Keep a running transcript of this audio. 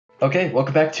Okay,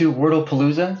 welcome back to Wordle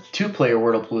PALOOZA, two-player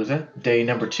Wordle PALOOZA, day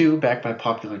number 2, back by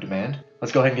popular demand.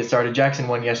 Let's go ahead and get started. Jackson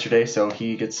won yesterday, so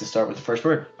he gets to start with the first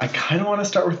word. I kind of want to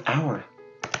start with our.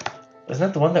 Isn't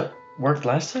that the one that worked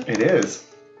last time? It is.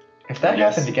 If that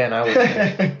happened again, I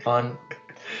would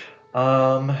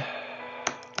on.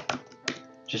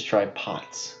 Just try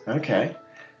pots. Okay.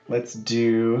 Let's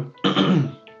do.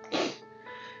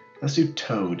 Let's do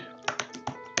toad.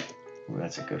 Ooh,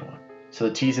 that's a good one. So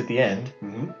the T's at the end.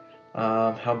 Mm-hmm.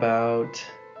 How about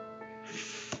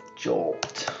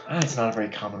jolt? It's not a very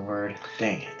common word.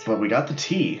 Dang it. Well, we got the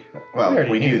T. Well,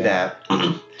 we knew that.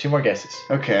 2 more guesses.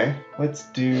 Okay. Let's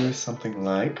do something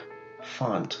like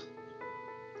font.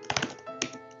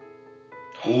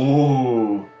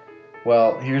 Ooh.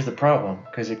 Well, here's the problem,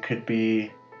 because it could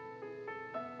be...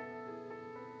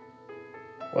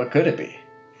 What could it be?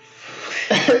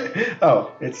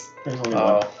 Oh, there's only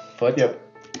one. Foot? Yep.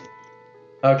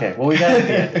 Okay, well, we got it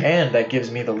at the end, and that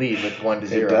gives me the lead with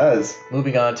 1-0. It does.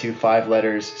 Moving on to 5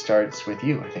 letters starts with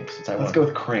you, I think, since I won. Let's go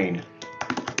with crane.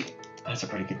 That's a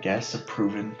pretty good guess. It's a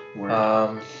proven word.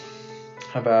 How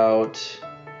about...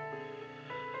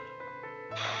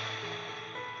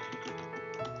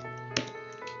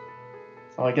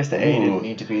 Oh, I guess the A didn't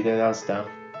need to be there. That was dumb.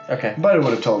 Okay. But it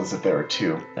would have told us if there were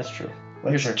 2. That's true.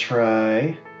 Let's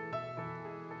try...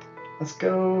 Let's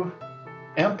go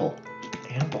ample.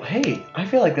 Ample. Hey, I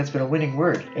feel like that's been a winning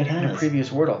word It in a has. previous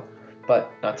Wordle,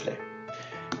 but not today.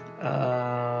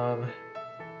 I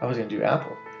was going to do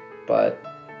apple, but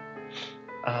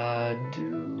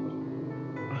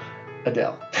do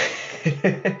Adele.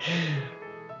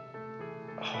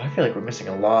 I feel like we're missing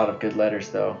a lot of good letters,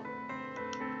 though.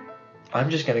 I'm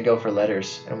just going to go for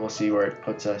letters, and we'll see where it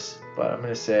puts us, but I'm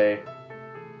going to say...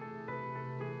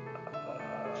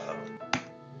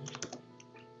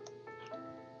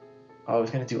 I was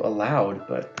going to do aloud,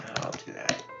 but I'll do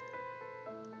that.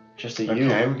 Just a U.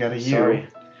 Okay, we got a U. Sorry.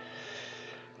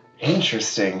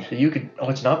 Interesting. The U could... Oh,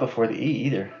 it's not before the E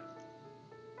either.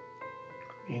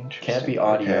 Interesting. Can't be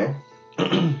audio.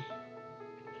 Okay.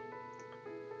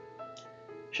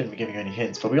 Shouldn't be giving you any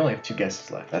hints, but we only have 2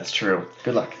 guesses left. That's true.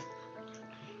 Good luck.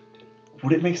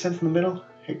 Would it make sense in the middle?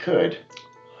 It could.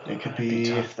 It could That'd be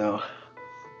tough, though.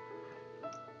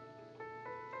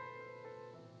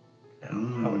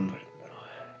 No, I wouldn't put it in the middle,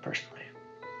 personally.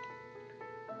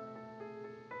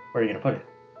 Where are you going to put it?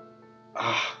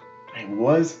 I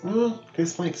was...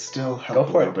 this might still help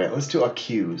Go for a little bit. Let's do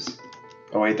accuse.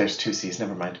 Oh, wait, there's 2 C's.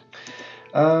 Never mind.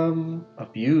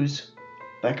 Abuse.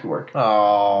 That could work.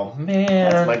 Oh,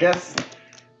 man. That's my guess.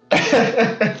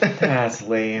 That's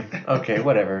lame. Okay,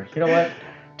 whatever. You know what?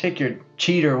 Take your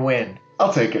cheat or win.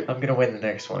 I'll take it. I'm going to win the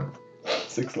next one.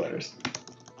 6 letters.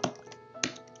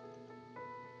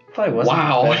 Probably wasn't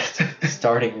Wow. the best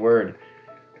starting word,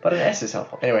 but an S is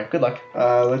helpful. Anyway, good luck.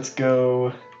 Let's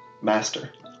go master.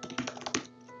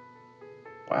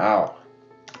 Wow.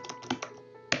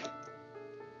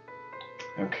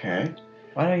 Okay.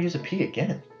 Why did I use a P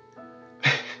again?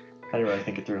 I didn't really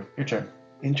think it through. Your turn.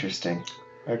 Interesting.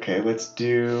 Okay, let's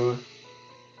do...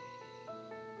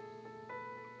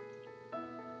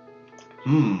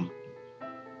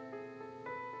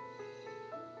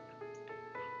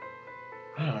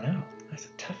 I don't know. That's a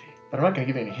toughie. But I'm not going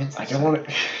to give you any hints. I don't want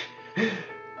to...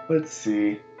 Let's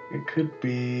see. It could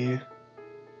be...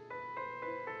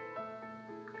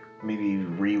 Maybe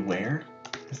rewear?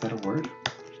 Is that a word?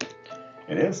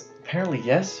 It is. Apparently,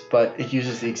 yes, but it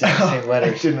uses the exact same I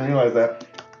letters. didn't realize that.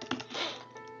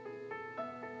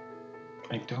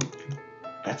 I don't think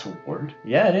that's a word.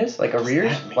 Yeah, it is. Like What does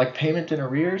arrears? that mean? Like payment in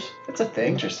arrears? It's a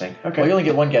thing. Interesting. Okay. Well, you only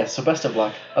get 1 guess, so best of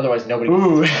luck. Otherwise, nobody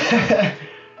Ooh. gets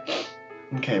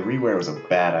Okay, rewear was a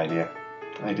bad idea.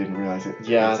 I didn't realize it.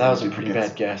 Yeah, that was a pretty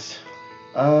bad guess.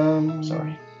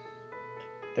 Sorry.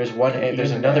 There's 1 A.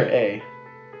 There's another A.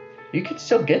 You can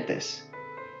still get this.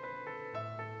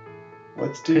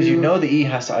 Let's do... Because you know the E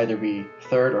has to either be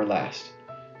third or last.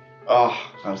 Oh,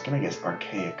 I was gonna guess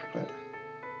archaic, but...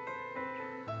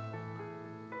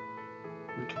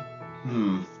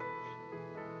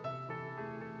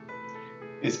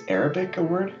 Is Arabic a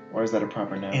word, or is that a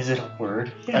proper noun? Is it a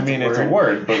word? Yeah, I mean, it's a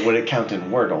word, but would it count in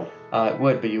Wordle? It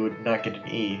would, but you would not get an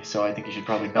E, so I think you should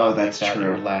probably Oh, not make that's that true.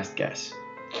 your last guess.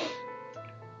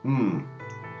 Hmm.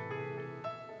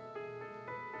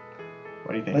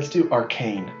 What do you think? Let's do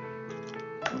arcane.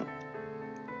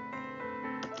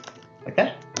 Like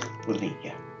that? With an E,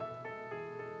 yeah.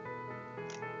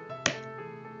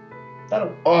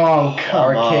 That'll... Oh,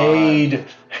 come Arcade!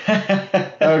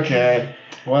 Okay.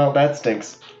 Well, that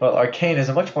stinks. Well, arcane is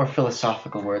a much more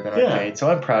philosophical word than Yeah. arcade, so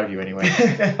I'm proud of you anyway.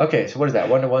 Okay, so what is that?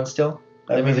 1-1 still?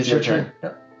 That means it's your turn.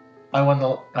 Yep. I won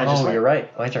the. I just Oh, went. you're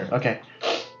right. My turn. Okay.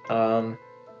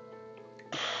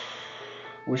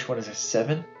 Which one is a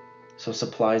 7? So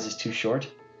supplies is too short.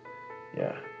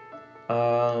 Yeah.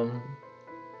 How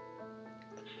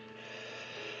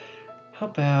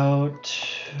about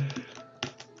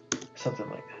something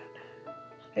like that?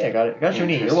 Hey, I got it. Got you an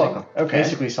E. You're Interesting. welcome. Okay.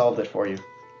 Basically solved it for you.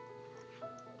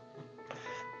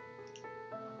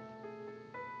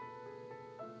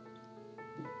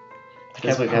 I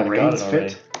can't believe you haven't got it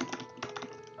already.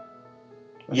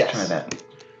 Let's try that.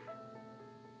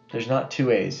 There's not 2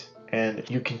 A's, and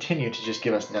you continue to just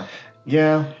give us nothing.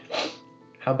 Yeah.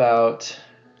 How about...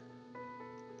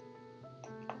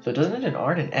 So it doesn't end in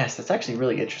R and an S. That's actually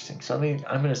really interesting. So I'm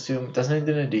going to assume it doesn't end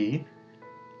in a D.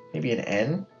 Maybe an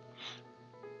N.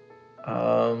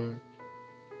 No.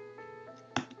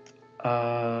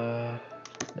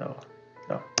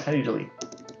 How do you delete?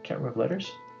 Can't remove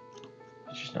letters?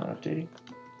 It's just not updating.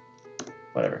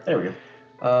 Whatever. There we go.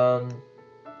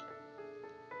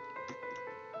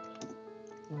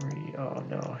 Oh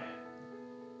no.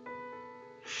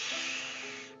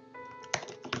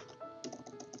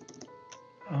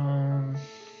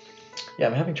 Yeah,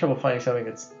 I'm having trouble finding something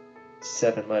that's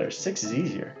 7 letters. 6 is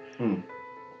easier.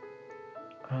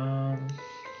 I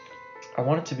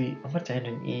want it to end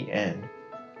in EN.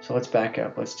 So let's back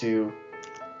up. Let's do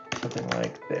something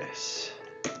like this.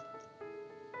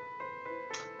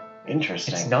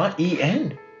 Interesting. It's not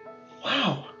EN.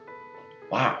 Wow.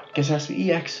 Guess it has to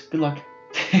be EX. Good luck.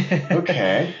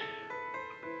 Okay.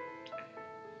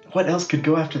 What else could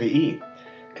go after the E?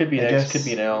 Could be an X, could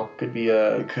be an L, could be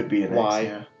a It could be an Y. X,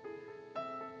 yeah.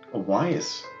 A Y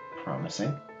is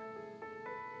promising.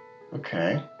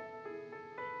 Okay.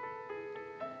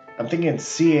 I'm thinking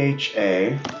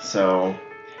CHA, so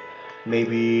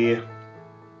maybe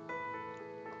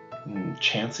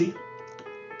Chansey?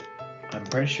 I'm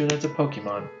pretty sure that's a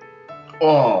Pokemon.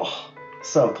 Oh,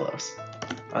 so close.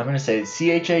 I'm going to say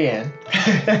CHAN.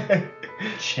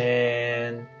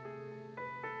 Chan.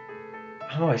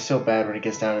 I'm always so bad when it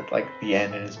gets down at like the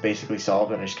end and it's basically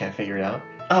solved and I just can't figure it out.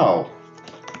 Oh.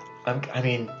 I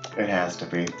mean... It has to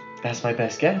be. That's my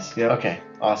best guess? Yep. Okay,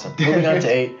 awesome. Moving on to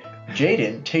 8.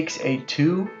 Jaden takes a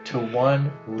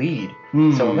 2-1 lead.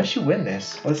 So unless you win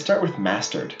this... Let's start with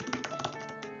mastered.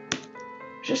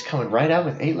 Just coming right out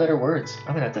with 8-letter words.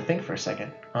 I'm going to have to think for a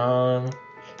second. No,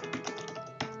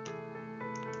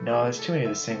 there's too many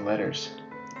of the same letters.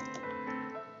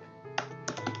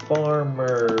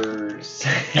 Farmers.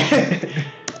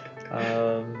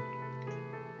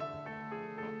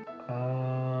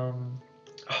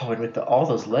 Oh, and with all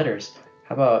those letters,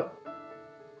 how about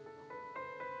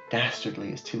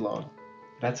dastardly is too long.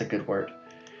 That's a good word.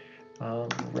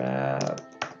 Raptures.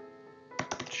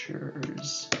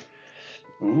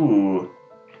 Ooh.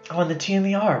 Oh, and the T and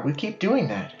the R. We keep doing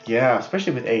that. Yeah.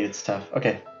 Especially with 8, it's tough.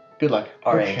 Okay. Good luck.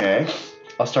 R-A. Okay.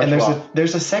 I'll start and you off.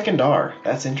 there's a second R.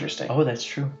 That's interesting. Oh, that's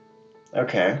true.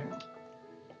 Okay.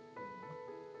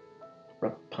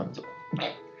 Rapunzel.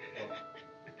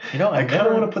 You know, I kind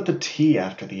of want to put the T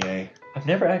after the A. I've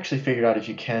never actually figured out if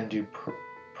you can do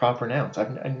proper nouns. I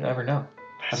never know.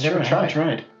 I've never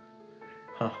tried.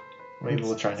 Huh. Maybe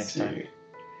we'll try next time.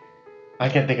 I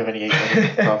can't think of any 8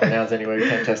 proper nouns anyway. We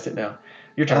can't test it now.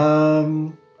 Your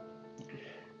turn.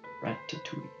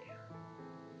 Ratatouille.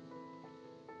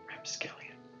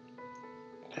 Rapscallion.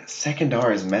 That second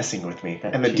R is messing with me.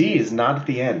 That and the T. D is not at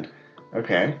the end.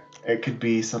 Okay. It could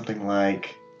be something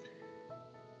like...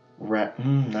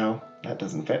 no, that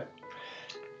doesn't fit.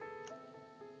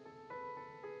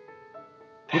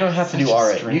 You don't have to do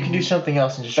R-A. You can do something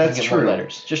else and just try and get more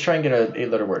letters. Just try and get an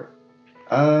 8-letter word.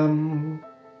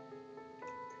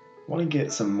 Want to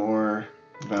get some more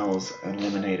vowels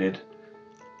eliminated.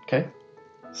 Okay.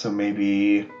 So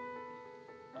maybe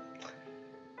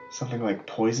something like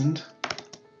poisoned.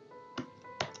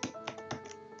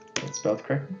 That's spelled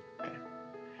correctly. Okay.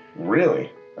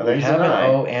 Really? We have an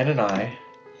O and an I.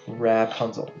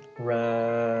 Rapunzel.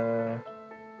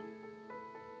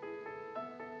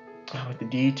 Oh, with the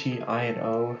D, T, I, and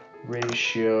O.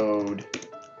 Ratioed.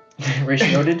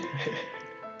 Ratioed?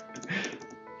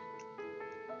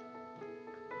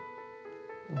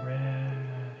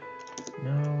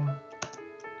 No.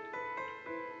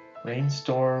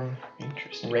 Rainstorm.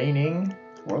 Interesting. Raining.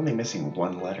 We're only missing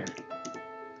 1 letter.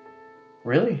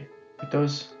 Really? With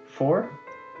those 4?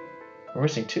 We're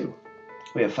missing 2.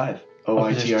 We have 5.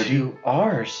 O-I-T-R-D. There's 2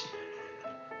 R's.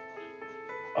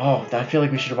 Oh, I feel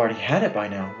like we should have already had it by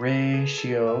now.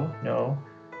 Ratio. No.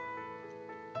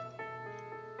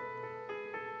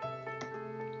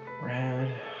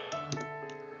 Rad.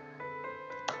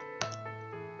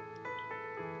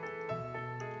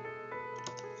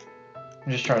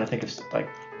 I'm just trying to think of like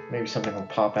maybe something will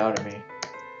pop out at me.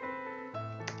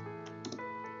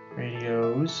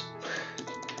 Radios.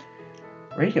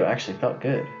 Radio actually felt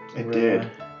good. It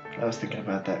did. I was thinking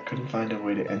about that. Couldn't find a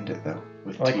way to end it though.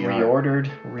 With like TR.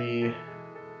 reordered,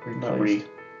 Not replaced.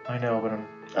 I know,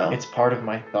 but it's part of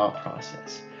my thought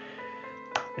process.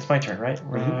 It's my turn, right?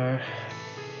 Mhm.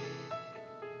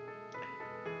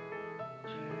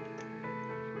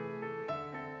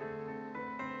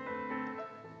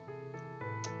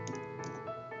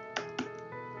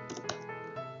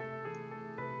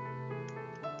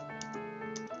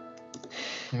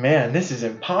 Man, this is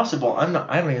impossible. I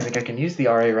don't even think I can use the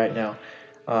RA right now.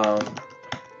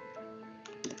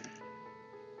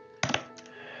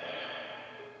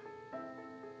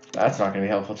 That's not going to be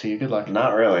helpful to you. Good luck.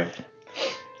 Not really.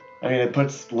 I mean, it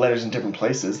puts letters in different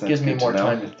places. That's Gives me good more to know.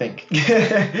 time to think.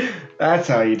 That's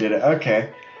how you did it. Okay.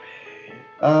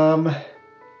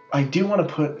 I do want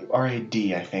to put RAD,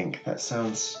 I think. That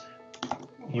sounds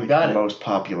You like got the it. most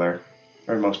popular,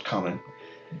 or most common.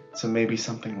 So maybe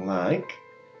something like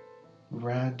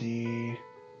Raddy.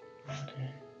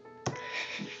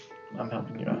 I'm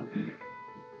helping you out.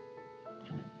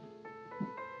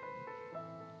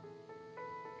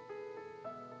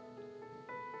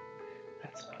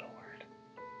 That's not a word.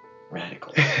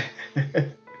 Radical.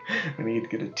 We need to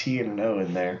get a T and an O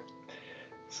in there.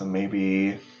 So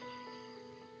maybe...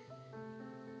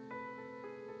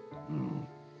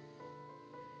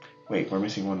 Wait, we're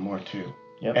missing one more too.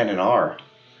 Yep. And an R.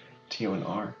 T-O and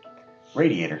R.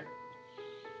 Radiator.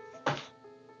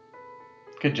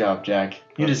 Good job, Jack.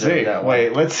 You Let's deserve see. that one.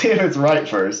 Wait, let's see if it's right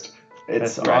first.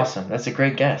 It's That's right. awesome. That's a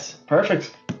great guess.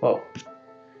 Perfect. Whoa.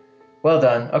 Well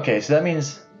done. Okay, so that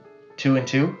means 2 and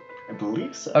 2. I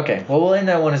believe so. Okay, well, we'll end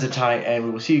that one as a tie, and we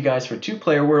will see you guys for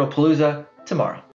 2-player Wordle Palooza tomorrow.